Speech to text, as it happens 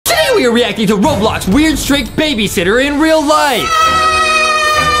We are reacting to Roblox Weird Strict Babysitter in real life.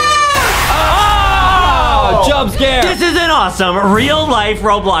 Oh, jump scare. This is an awesome real-life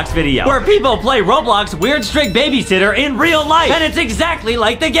Roblox video where people play Roblox Weird Strict Babysitter in real life, and it's exactly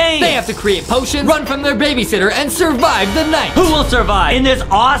like the game. They have to create potions, run from their babysitter, and survive the night. Who will survive in this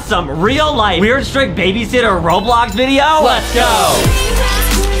awesome real-life Weird Strict Babysitter Roblox video? Let's go.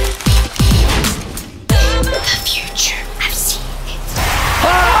 The future, I've seen it.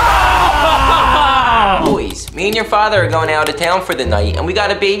 Boys, me and your father are going out of town for the night, and we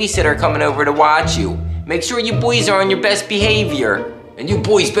got a babysitter coming over to watch you. Make sure you boys are on your best behavior. And you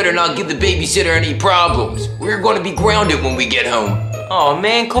boys better not give the babysitter any problems. We're gonna be grounded when we get home. Oh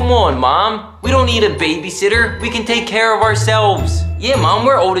man, come on, Mom. We don't need a babysitter. We can take care of ourselves. Yeah, Mom,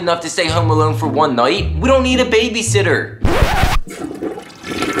 we're old enough to stay home alone for one night. We don't need a babysitter. Mom,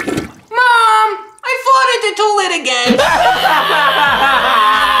 I fought at the toilet again.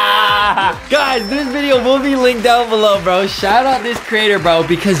 Guys, this video will be linked down below, bro. Shout out this creator, bro,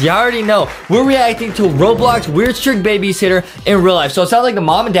 because y'all already know we're reacting to Roblox Weird Strict Babysitter in real life. So it sounds like the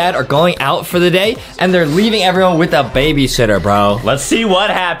mom and dad are going out for the day, and they're leaving everyone with a babysitter, bro. Let's see what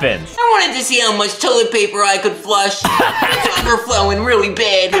happens. I wanted to see how much toilet paper I could flush. It's overflowing really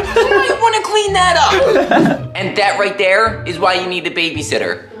bad. I want to clean that up. And that right there is why you need a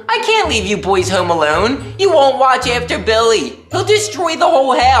babysitter. I can't leave you boys home alone. You won't watch after Billy. He'll destroy the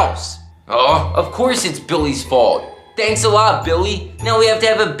whole house. Oh, of course it's Billy's fault. Thanks a lot, Billy. Now we have to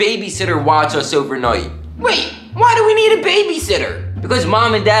have a babysitter watch us overnight. Wait, why do we need a babysitter? Because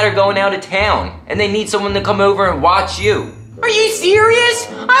Mom and Dad are going out of town, and they need someone to come over and watch you. Are you serious?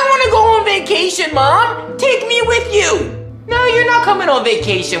 I want to go on vacation, Mom. Take me with you. No, you're not coming on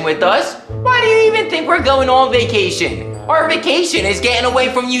vacation with us. Why do you even think we're going on vacation? Our vacation is getting away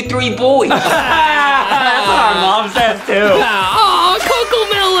from you three boys. That's what our mom says too. Oh,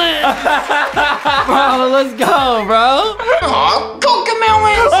 Cocomelon! Bro, let's go, bro. Aw,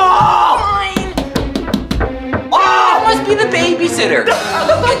 Cocomelons! Oh! That must be the babysitter. I'll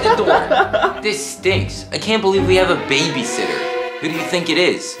go get the door. This stinks. I can't believe we have a babysitter. Who do you think it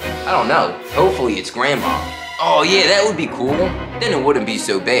is? I don't know. Hopefully it's Grandma. Oh yeah, that would be cool. Then it wouldn't be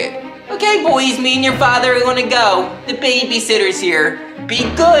so bad. Okay, boys, me and your father are gonna go. The babysitter's here. Be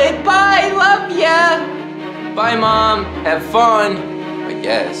good. Bye, love ya. Bye, Mom. Have fun. I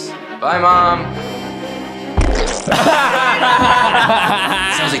guess. Bye, Mom.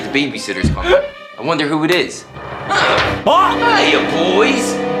 Sounds like the babysitter's coming. I wonder who it is. Hiya,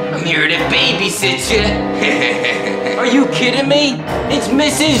 boys. I'm here to babysit ya. Are you kidding me? It's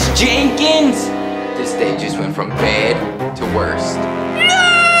Mrs. Jenkins. This day just went from bad to worst.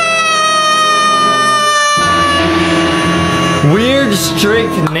 Weird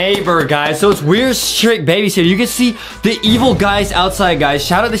Strict Neighbor, guys. So it's Weird Strict Babysitter. You can see the evil guys outside, guys.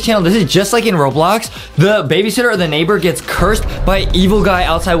 Shout out this channel. This is just like in Roblox. The babysitter or the neighbor gets cursed by an evil guy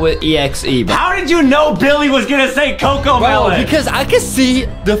outside with EXE, bro. How did you know Billy was gonna say Cocomelon? Because I can see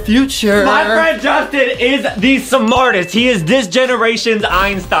the future. My friend Justin is the smartest. He is this generation's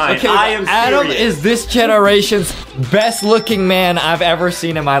Einstein. Okay, I am serious. Adam is this generation's best looking man I've ever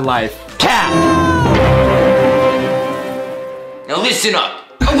seen in my life. Cap. Now listen up.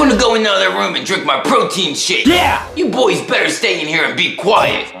 I'm gonna go in the other room and drink my protein shake. Yeah! You boys better stay in here and be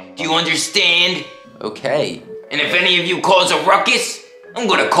quiet. Do you understand? Okay. And if any of you cause a ruckus, I'm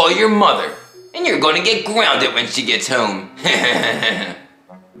gonna call your mother. And you're gonna get grounded when she gets home.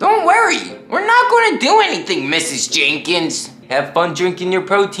 Don't worry. We're not gonna do anything, Mrs. Jenkins. Have fun drinking your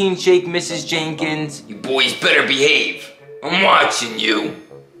protein shake, Mrs. Jenkins. You boys better behave. I'm watching you.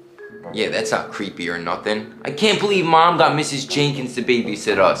 Yeah, that's not creepy or nothing. I can't believe Mom got Mrs. Jenkins to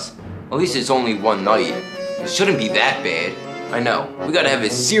babysit us. At least it's only one night. It shouldn't be that bad. I know. We gotta have a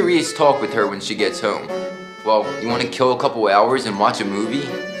serious talk with her when she gets home. Well, you wanna kill a couple hours and watch a movie?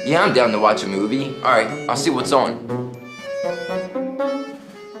 Yeah, I'm down to watch a movie. Alright, I'll see what's on.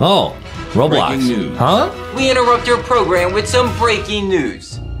 Oh, Roblox. Breaking news. Huh? We interrupt your program with some breaking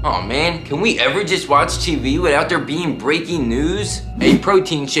news. Oh man, can we ever just watch TV without there being breaking news? A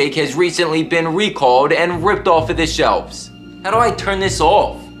protein shake has recently been recalled and ripped off of the shelves. How do I turn this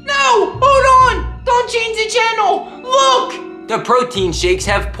off? No, hold on! Don't change the channel! Look! The protein shakes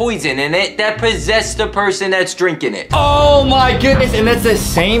have poison in it that possess the person that's drinking it. Oh my goodness, and that's the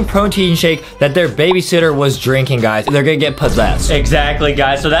same protein shake that their babysitter was drinking, guys. They're gonna get possessed. Exactly,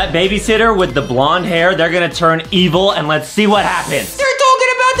 guys. So that babysitter with the blonde hair, they're gonna turn evil, and let's see what happens. They're talking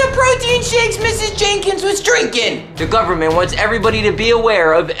about the protein shakes Mrs. Jenkins was drinking. The government wants everybody to be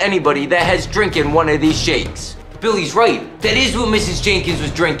aware of anybody that has drinking one of these shakes. Billy's right. That is what Mrs. Jenkins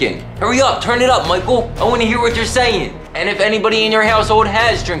was drinking. Hurry up, turn it up, Michael. I want to hear what you're saying. And if anybody in your household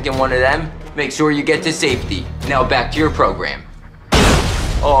has drinking one of them, make sure you get to safety. Now back to your program.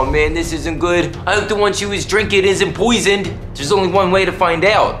 Oh man, this isn't good. I hope the one she was drinking isn't poisoned. There's only one way to find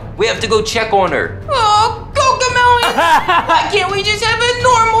out. We have to go check on her. Oh, Cocomelon! Why can't we just have a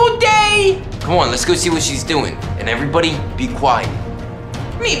normal day? Come on, let's go see what she's doing. And everybody, be quiet.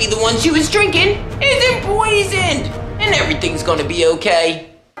 Maybe the one she was drinking isn't poisoned. And everything's gonna be okay.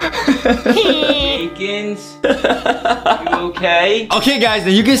 Jenkins, you okay? Okay guys,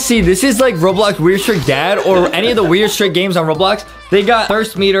 now you can see this is like Roblox Weird Trick Dad or any of the Weird Trick games on Roblox. They got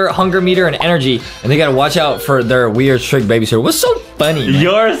thirst meter, hunger meter, and energy, and they gotta watch out for their Weird Trick Babysitter. What's so funny, man?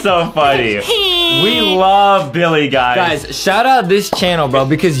 You're so funny. We love Billy, guys. Guys, shout out this channel, bro,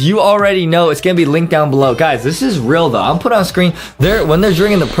 because you already know it's gonna be linked down below. Guys, this is real though. I'm put on screen. When they're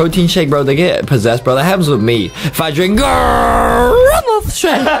drinking the protein shake, bro, they get possessed, bro. That happens with me. If I drink Roblox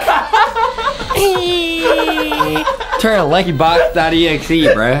shake. Turn a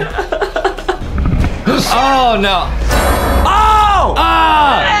LankyBox.exe, bro. Oh no. Oh!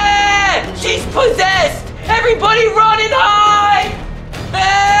 Ah! Ah! She's possessed! Everybody run and hide!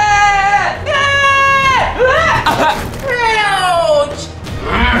 Ah! Ah! Ouch!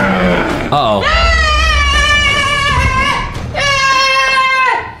 Uh-oh.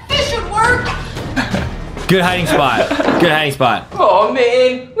 Ah! This should work! Good hiding spot. Good hiding spot. Oh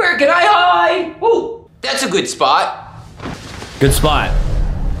man, where can I hide? Ooh, that's a good spot. Good spot.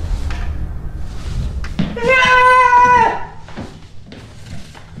 Ah!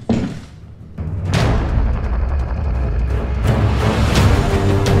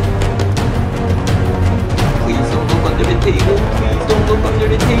 Please don't look under the table. Please don't look under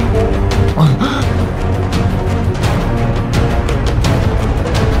the table.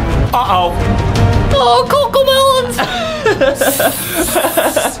 Uh-oh. Oh, Cocomelons!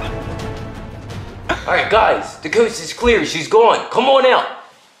 All right, guys, the coast is clear. She's gone. Come on out.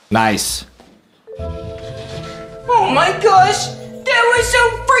 Nice. Oh my gosh, that was so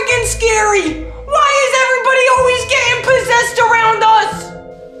freaking scary. Why is everybody always getting possessed around us?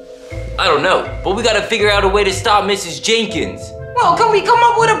 I don't know, but we gotta figure out a way to stop Mrs. Jenkins. Well, can we come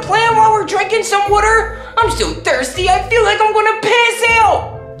up with a plan while we're drinking some water? I'm still thirsty. I feel like I'm gonna pass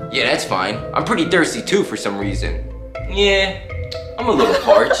out. Yeah, that's fine. I'm pretty thirsty too for some reason. Yeah, I'm a little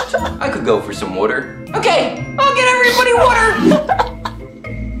parched. I could go for some water. Okay, I'll get everybody water.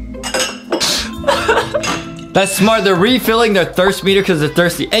 That's smart. They're refilling their thirst meter because they're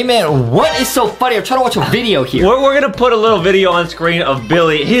thirsty. Hey, man, what is so funny? I'm trying to watch a video here. We're gonna put a little video on screen of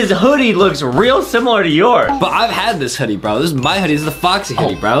Billy. His hoodie looks real similar to yours. But I've had this hoodie, bro. This is my hoodie. This is the Foxy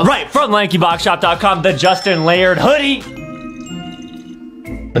hoodie, bro. Right, from LankyBoxShop.com, the Justin Layered hoodie.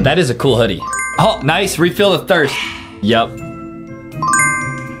 But that is a cool hoodie. Oh, nice. Refill the thirst. Yup.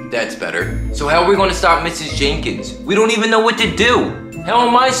 That's better. So how are we gonna stop Mrs. Jenkins? We don't even know what to do. How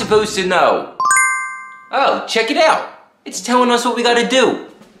am I supposed to know? Oh, check it out. It's telling us what we gotta do.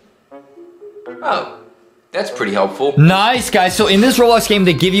 Oh, that's pretty helpful. Nice, guys. So in this Roblox game,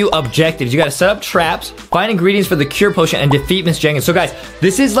 they give you objectives. You gotta set up traps, find ingredients for the cure potion, and defeat Miss Jenkins. So guys,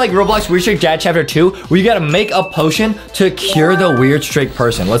 this is like Roblox Weird Trick Dad Chapter 2, where you gotta make a potion to cure the weird trick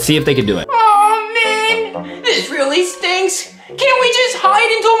person. Let's see if they can do it. Oh man, this really stinks. Can't we just hide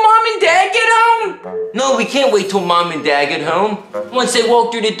until Mom and Dad get home? No, we can't wait till Mom and Dad get home. Once they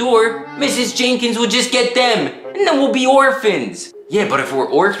walk through the door, Mrs. Jenkins will just get them, and then we'll be orphans. Yeah, but if we're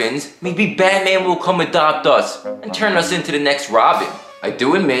orphans, maybe Batman will come adopt us and turn us into the next Robin. I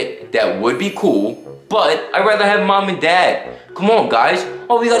do admit that would be cool, but I'd rather have Mom and Dad. Come on, guys.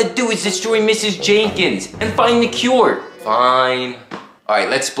 All we gotta do is destroy Mrs. Jenkins and find the cure. Fine. All right,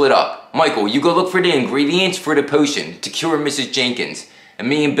 let's split up. Michael, you go look for the ingredients for the potion to cure Mrs. Jenkins. And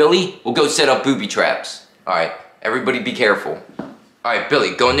me and Billy will go set up booby traps. All right, everybody be careful. All right,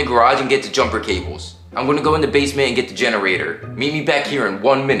 Billy, go in the garage and get the jumper cables. I'm gonna go in the basement and get the generator. Meet me back here in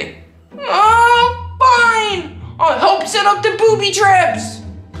 1 minute. Oh, fine. I'll help set up the booby traps.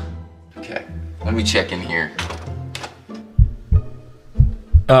 Okay, let me check in here.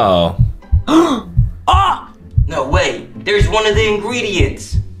 Uh-oh. Ah! No way, there's one of the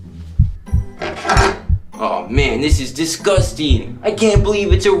ingredients. Oh man, this is disgusting. I can't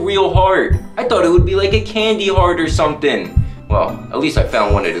believe it's a real heart. I thought it would be like a candy heart or something. Well, at least I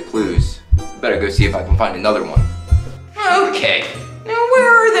found one of the clues. Better go see if I can find another one. Okay, now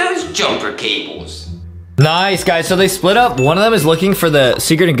where are those jumper cables? Nice, guys. So they split up. One of them is looking for the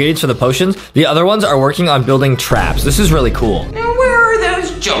secret ingredients for the potions. The other ones are working on building traps. This is really cool. Now where are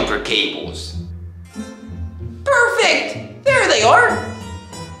those jumper cables? Perfect! There they are.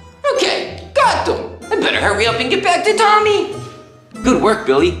 Okay, got them. I better hurry up and get back to Tommy. Good work,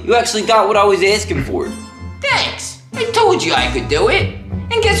 Billy. You actually got what I was asking for. Thanks. I I told you I could do it.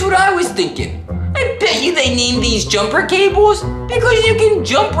 And guess what I was thinking? I bet you they named these jumper cables because you can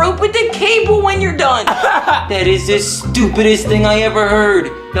jump rope with the cable when you're done. That is the stupidest thing I ever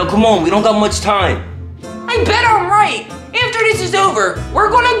heard. Now come on, we don't got much time. I bet I'm right. After this is over, we're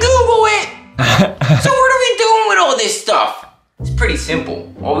gonna Google it. So what are we doing with all this stuff? It's pretty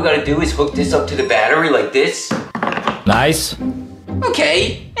simple. All we gotta do is hook this up to the battery like this. Nice.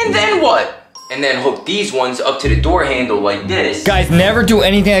 Okay, and then what? And then hook these ones up to the door handle like this. Guys, never do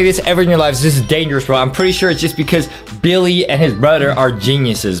anything like this ever in your lives. This is dangerous, bro. I'm pretty sure it's just because Billy and his brother are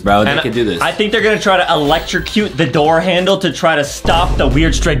geniuses, bro. They can do this. I think they're gonna try to electrocute the door handle to try to stop the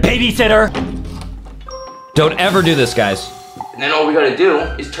weird stray babysitter. Don't ever do this, guys. And then all we gotta do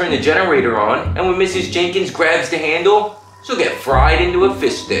is turn the generator on, and when Mrs. Jenkins grabs the handle, she'll get fried into a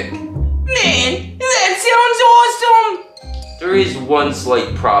fish stick. Man, that sounds awesome! There is one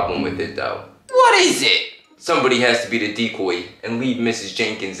slight problem with it though. What is it? Somebody has to be the decoy and leave Mrs.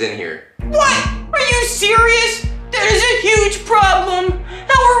 Jenkins in here. What? Are you serious? That is a huge problem.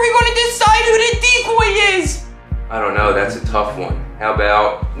 How are we going to decide who the decoy is? I don't know, that's a tough one. How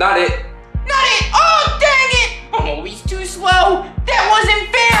about, not it. Not it! Oh, dang it! I'm always too slow. That wasn't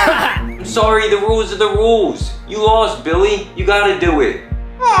fair. I'm sorry, the rules are the rules. You lost, Billy. You gotta do it.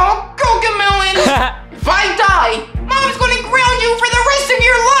 Oh, Cocomelon. If I die, Mom's gonna ground you for the rest of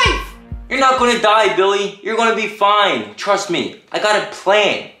your life. You're not gonna die, Billy. You're gonna be fine. Trust me, I got a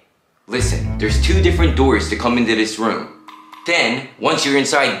plan. Listen, there's 2 different doors to come into this room. Then, once you're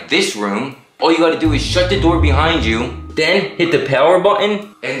inside this room, all you gotta do is shut the door behind you, then hit the power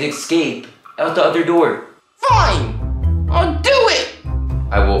button and escape out the other door. Fine, I'll do it.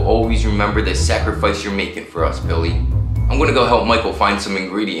 I will always remember the sacrifice you're making for us, Billy. I'm gonna go help Michael find some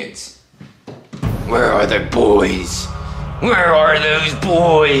ingredients. Where are the boys? Where are those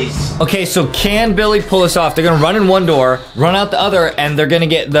boys? Okay, so can Billy pull this off? They're gonna run in one door, run out the other, and they're gonna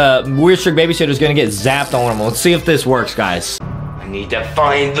get the weird strict babysitter's gonna get zapped on them. Let's see if this works, guys. I need to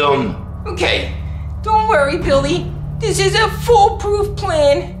find them. Okay, don't worry, Billy. This is a foolproof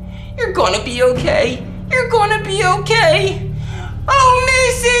plan. You're gonna be okay. You're gonna be okay. Oh,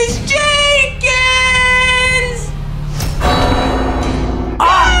 Mrs. Jenkins!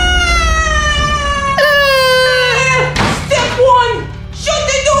 Step 1, shut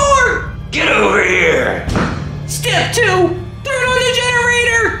the door! Get over here! Step 2, turn on the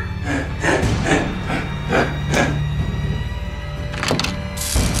generator!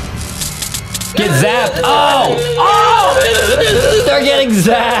 Get zapped! Oh! Oh! They're getting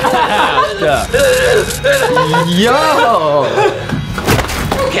zapped! Yo!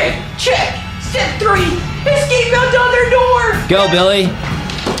 Okay, check. Step 3, escape out the other door! Go, Billy.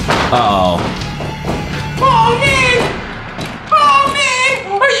 Uh-oh. Oh, man! Oh,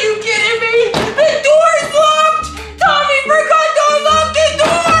 man! Are you kidding me? The door's locked! Tommy forgot to lock the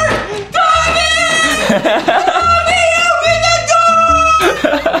door! Tommy! Tommy, open the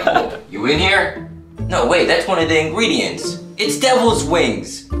door! You in here? No, wait, that's one of the ingredients. It's devil's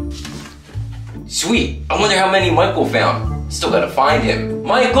wings. Sweet. I wonder how many Michael found. Still gotta find him.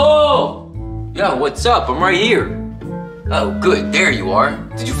 Michael! Yo, what's up? I'm right here. Oh, good. There you are.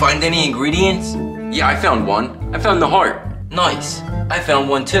 Did you find any ingredients? Yeah, I found one. I found the heart. Nice. I found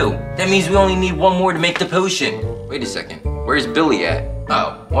one too. That means we only need one more to make the potion. Wait a second. Where's Billy at?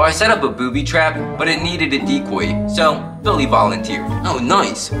 Oh, well, I set up a booby trap, but it needed a decoy, so Billy volunteered. Oh,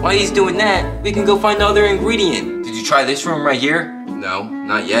 nice. While he's doing that, we can go find the other ingredient. Did you try this room right here? No,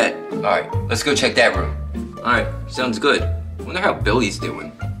 not yet. All right, let's go check that room. All right, sounds good. Wonder how Billy's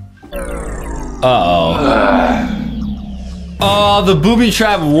doing. Uh-oh. Oh, the booby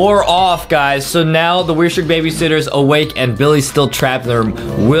trap wore off, guys. So now the weird strict babysitter's awake and Billy's still trapped in the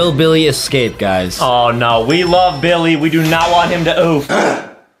room. Will Billy escape, guys? Oh, no. We love Billy. We do not want him to oof.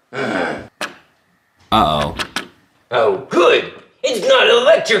 Uh-oh. Oh, good. It's not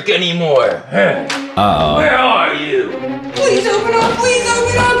electric anymore. Uh-oh. Where are you? Please open up. Please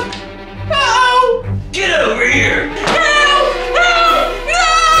open up. Uh-oh. Get over here. Help! Help!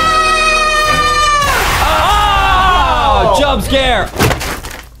 Oh, jump scare!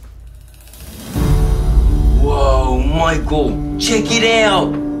 Whoa, Michael, check it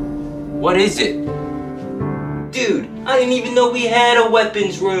out. What is it? Dude, I didn't even know we had a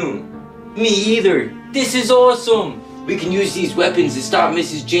weapons room. Me either. This is awesome. We can use these weapons to stop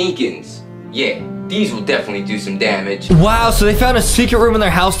Mrs. Jenkins. Yeah, these will definitely do some damage. Wow, so they found a secret room in their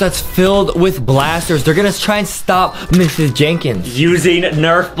house that's filled with blasters. They're gonna try and stop Mrs. Jenkins. Using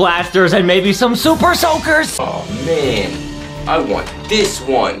Nerf blasters and maybe some super soakers. Oh man, I want this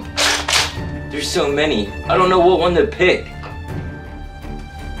one. There's so many, I don't know what one to pick.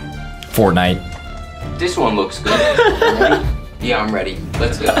 Fortnite. This one looks good. Ready? Yeah, I'm ready.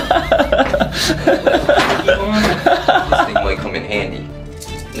 Let's go. This thing might come in handy.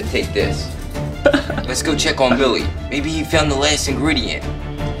 I'm gonna take this. Let's go check on Billy. Maybe he found the last ingredient.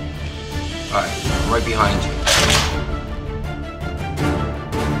 Alright, I'm right behind you.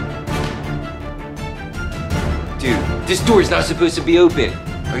 Dude, this door's not supposed to be open.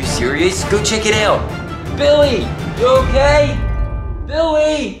 Are you serious? Go check it out. Billy, you okay?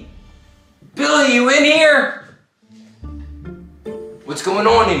 Billy! Billy, you in here? What's going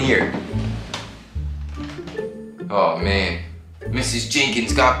on in here? Oh man, Mrs.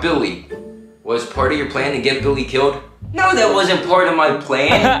 Jenkins got Billy. Was part of your plan to get Billy killed? No, that wasn't part of my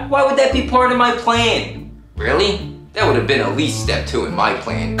plan. Why would that be part of my plan? Really? That would have been at least step 2 in my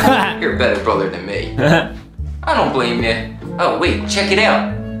plan. You're a better brother than me. I don't blame you. Oh wait, check it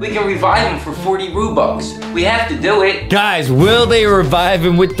out. We can revive him for 40 Robux. We have to do it. Guys, will they revive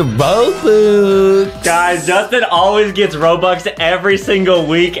him with the Robux? Guys, Justin always gets Robux every single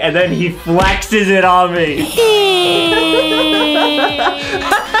week, and then he flexes it on me.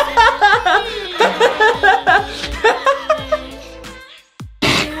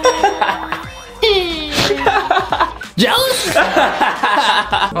 Jealous?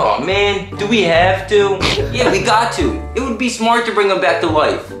 Oh man, do we have to? Yeah, we got to. It would be smart to bring him back to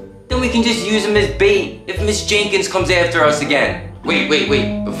life. Then we can just use him as bait if Miss Jenkins comes after us again. Wait.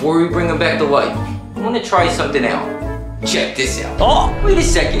 Before we bring him back to life, I want to try something out. Check this out. Oh! Wait a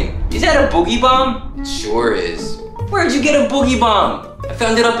second. Is that a boogie bomb? It sure is. Where'd you get a boogie bomb? I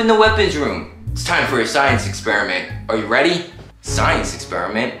found it up in the weapons room. It's time for a science experiment. Are you ready? Science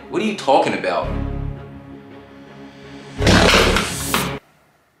experiment? What are you talking about?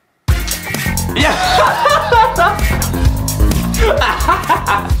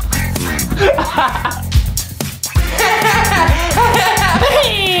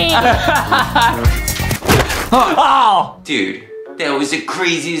 Oh! Dude, that was the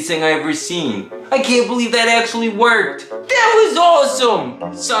craziest thing I ever seen. I can't believe that actually worked. That was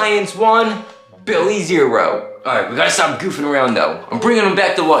awesome. Science 1, Billy 0. Alright, we gotta stop goofing around though. I'm bringing him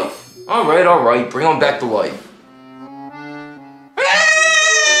back to life. Alright, bring him back to life.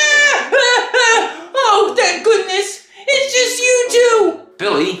 Oh, thank goodness. It's just you two.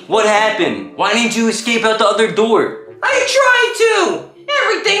 Billy, what happened? Why didn't you escape out the other door? I tried to.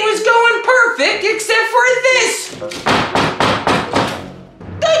 Everything was going perfect except for this.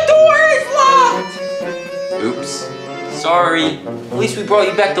 The door is locked. Oops. Sorry. At least we brought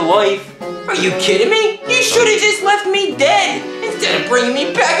you back to life. Are you kidding me? You should have just left me dead instead of bringing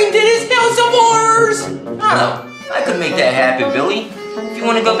me back into this house of horrors. Oh, I could make that happen, Billy. If you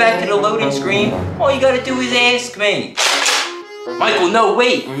want to go back to the loading screen, all you gotta do is ask me. Michael, no,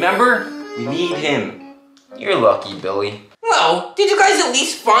 wait, remember? We need him. You're lucky, Billy. Well, did you guys at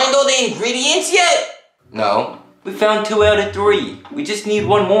least find all the ingredients yet? No, we found 2 out of 3. We just need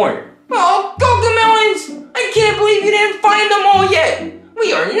 1 more. Oh, Cocomelons! I can't believe you didn't find them all yet.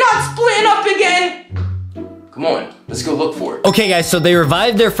 We are not splitting up again. Come on, let's go look for it. Okay, guys, so they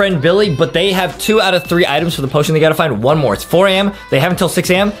revived their friend Billy, but they have 2 out of 3 items for the potion. They gotta find 1 more. It's 4 a.m. They have until 6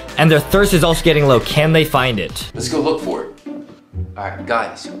 a.m. and their thirst is also getting low. Can they find it? Let's go look for it. Alright,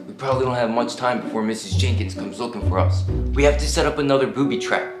 guys, we probably don't have much time before Mrs. Jenkins comes looking for us. We have to set up another booby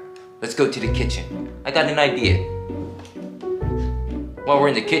trap. Let's go to the kitchen. I got an idea. While we're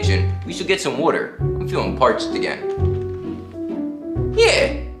in the kitchen, we should get some water. I'm feeling parched again.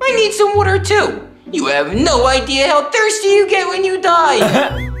 Yeah, I need some water too. You have no idea how thirsty you get when you die.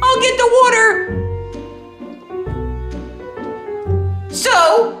 I'll get the water.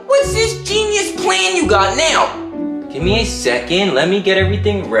 So, what's this genius plan you got now? Give me a second, let me get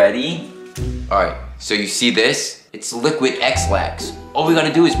everything ready. Alright, so you see this? It's liquid X-Lax. All we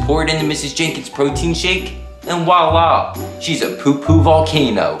gotta do is pour it into Mrs. Jenkins' protein shake, and voila, she's a poo-poo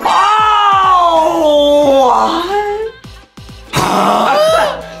volcano. Oh!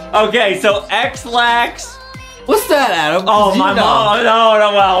 Okay, so X-Lax. What's that, Adam? Oh, my mom. No,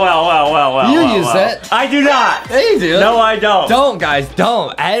 well. You use it. I do not. Yeah, you do. No, I don't. Don't, guys,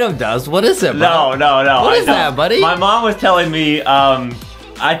 don't. Adam does. What is it, bro? No. What is that, buddy? My mom was telling me,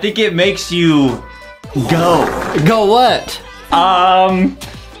 I think it makes you go. Go what?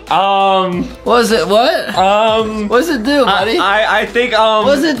 What is it? What? What does it do, buddy? I think, what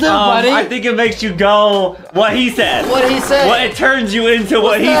does it do, buddy? I think it makes you go what he said. What he said? What it turns you into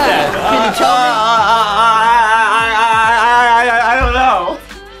what he said. Can you tell me? I don't know.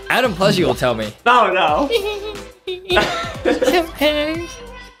 Adam Plushy will tell me. No. Sometimes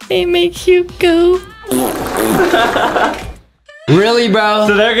it makes you go. Really, bro?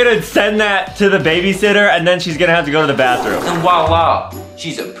 So they're gonna send that to the babysitter and then she's gonna have to go to the bathroom. And voila,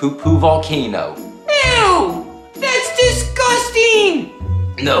 she's a poo-poo volcano. Ew! That's disgusting!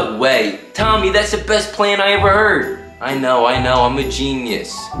 No way. Tommy, that's the best plan I ever heard. I know, I'm a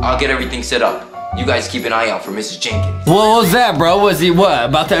genius. I'll get everything set up. You guys keep an eye out for Mrs. Jenkins. What was that, bro? Was he what?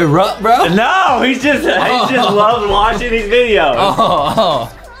 About to erupt, bro? No, he just loves watching these videos.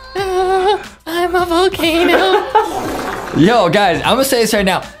 I'm a volcano. Yo, guys, I'm gonna say this right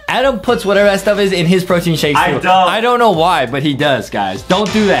now. Adam puts whatever that stuff is in his protein shakes too. I don't know why, but he does, guys.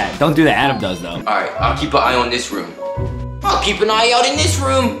 Don't do that. Don't do that. Adam does, though. All right, I'll keep an eye on this room. I'll keep an eye out in this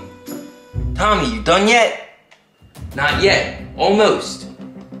room. Tommy, you done yet? Not yet. Almost.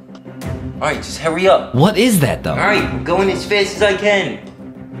 All right, just hurry up. What is that, though? All right, I'm going as fast as I can.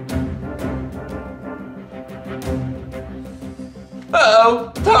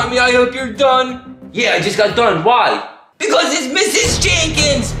 Uh-oh. Tommy, I hope you're done. Yeah, I just got done. Why? Because it's Mrs.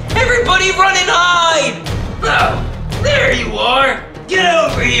 Jenkins. Everybody run and hide. Oh, there you are. Get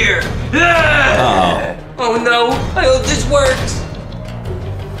over here. Ah. Oh no, I hope this works.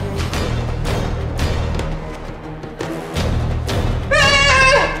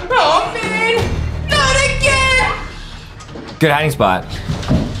 Ah! Oh man, not again. Good hiding spot.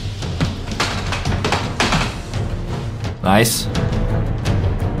 Nice.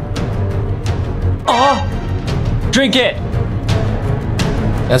 Oh! Drink it!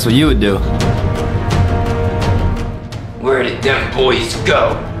 That's what you would do. Where did them boys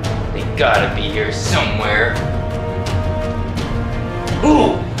go? They gotta be here somewhere.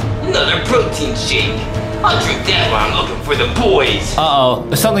 Ooh, another protein shake. I'll drink that while I'm looking for the boys. Uh-oh,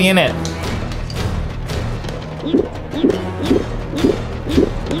 there's something in it.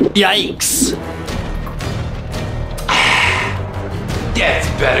 Yikes. That's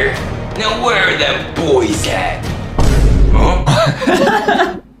better. Now where are them boys at?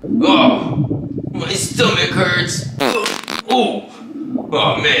 Huh? Oh, my stomach hurts. Oh,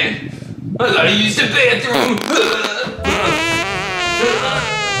 oh man, I gotta use the bathroom.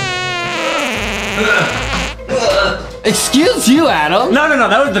 Excuse you, Adam. No,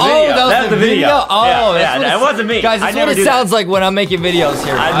 that was the video. Oh, that was the video. Oh, yeah, that wasn't me. Guys, that's what it sounds like when I'm making videos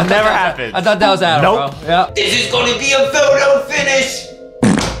here. That never happened. I thought that was Adam, Nope. bro. Yeah. This is gonna be a photo finish.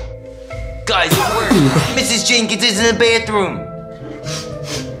 Guys, it worked. Mrs. Jenkins is in the bathroom.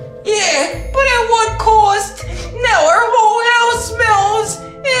 Yeah, but at what cost? Now our whole house smells.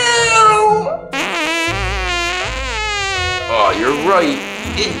 Ew. Oh, you're right.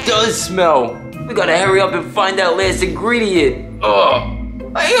 It does smell. We gotta hurry up and find that last ingredient. Oh,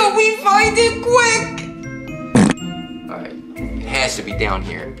 I hope we find it quick. All right, it has to be down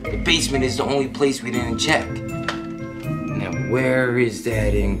here. The basement is the only place we didn't check. Now, where is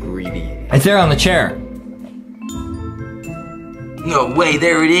that ingredient? It's there on the chair. No way,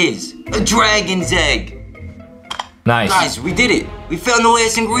 there it is. A dragon's egg. Nice. Guys, we did it. We found the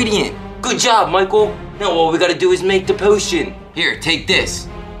last ingredient. Good job, Michael. Now all we gotta do is make the potion. Here, take this.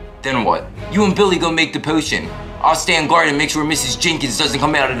 Then what? You and Billy go make the potion. I'll stand guard and make sure Mrs. Jenkins doesn't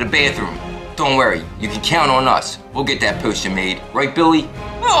come out of the bathroom. Don't worry, you can count on us. We'll get that potion made. Right, Billy?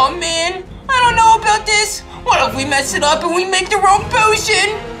 Oh man, I don't know about this. What if we mess it up and we make the wrong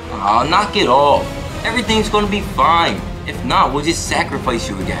potion? I'll knock it off. Everything's gonna be fine. If not, we'll just sacrifice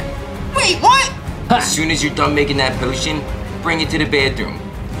you again. Wait, what? As soon as you're done making that potion, bring it to the bathroom.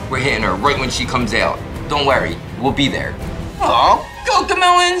 We're hitting her right when she comes out. Don't worry, we'll be there. Oh,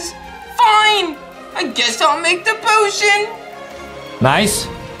 Cocomelons. Fine. I guess I'll make the potion. Nice.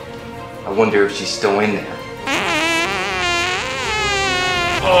 I wonder if she's still in there.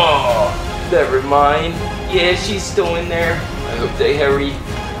 Oh, never mind. Yeah, she's still in there. I hope they hurry.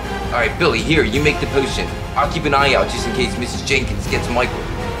 All right, Billy, here, you make the potion. I'll keep an eye out just in case Mrs. Jenkins gets Michael.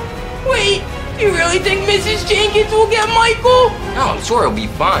 Wait, you really think Mrs. Jenkins will get Michael? No, I'm sure it'll be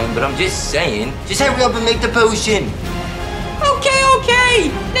fine, but I'm just saying. Just hurry up and make the potion. Okay,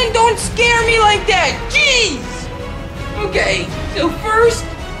 then don't scare me like that, jeez! Okay, so first,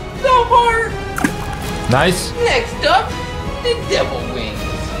 the heart. Nice. Next up, the devil wings.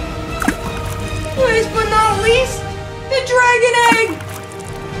 Last but not least, the dragon egg.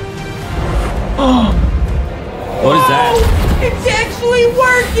 What is that? It's actually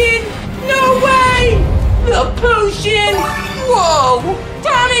working! No way! The potion! Whoa!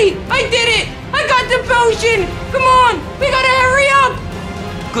 Tommy, I did it! I got the potion! Come on, we gotta hurry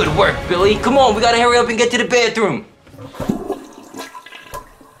up! Good work, Billy. Come on, we gotta hurry up and get to the bathroom.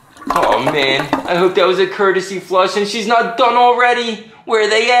 Oh man, I hope that was a courtesy flush and she's not done already. Where are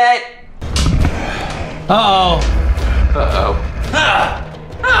they at? Uh-oh. Uh-oh. Ah!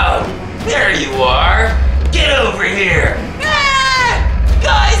 Oh, there you are. Get over here. Ah!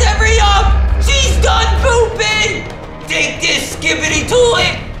 Guys, hurry up! She's done pooping! Take this, skibbity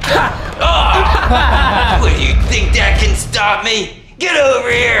toilet! What, do you think that can stop me? Get over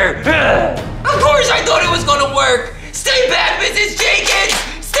here! Of course I thought it was gonna work! Stay back, Mrs. Jenkins!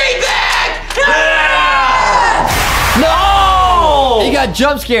 Stay back! No! He got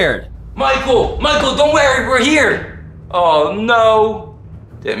jump scared. Michael, don't worry, we're here. Oh no.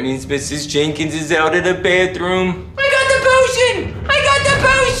 That means Mrs. Jenkins is out of the bathroom. I got the potion!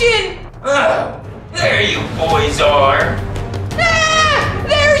 There you boys are.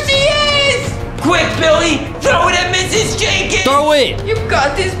 There she is! Quick, Billy, throw it at Mrs. Jenkins! Throw it! You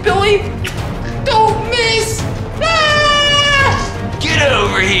got this, Billy. Don't miss. Get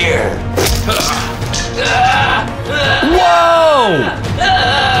over here. Whoa!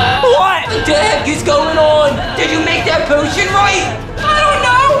 What the heck is going on? Did you make that potion right? I don't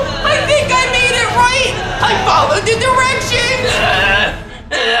know. I think I made it right. I followed the directions.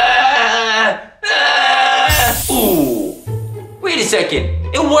 Ooh. Wait a second.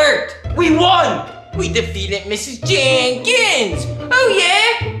 It worked. We won. We defeated Mrs. Jenkins. Oh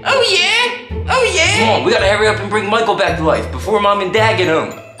yeah. Oh yeah. Oh yeah. Come on, we gotta hurry up and bring Michael back to life before Mom and Dad get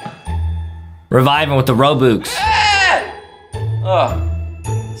home. Revive him with the Robux.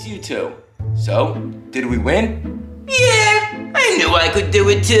 It's you two. So, did we win? Yeah, I knew I could do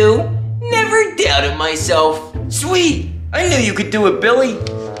it too. Never doubted myself. Sweet, I knew you could do it, Billy.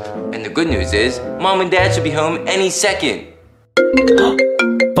 And the good news is, Mom and Dad should be home any second.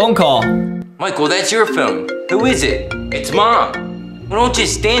 Phone call. Michael, that's your phone. Who is it? It's Mom. Well, don't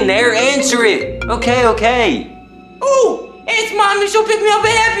just stand there, answer it. Okay. Ooh, it's Mom and she'll pick me up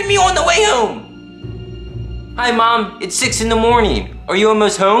and happy me on the way home. Hi, Mom. It's 6 in the morning. Are you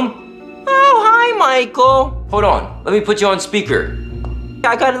almost home? Oh, hi, Michael. Hold on. Let me put you on speaker.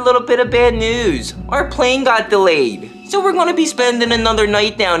 I got a little bit of bad news. Our plane got delayed. So we're going to be spending another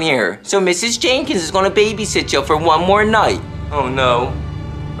night down here. So Mrs. Jenkins is going to babysit you for one more night. Oh, no.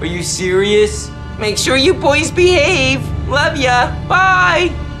 Are you serious? Make sure you boys behave. Love ya.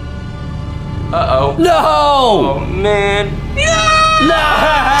 Bye. Uh-oh. No! Oh, man. No!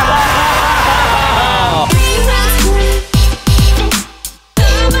 No!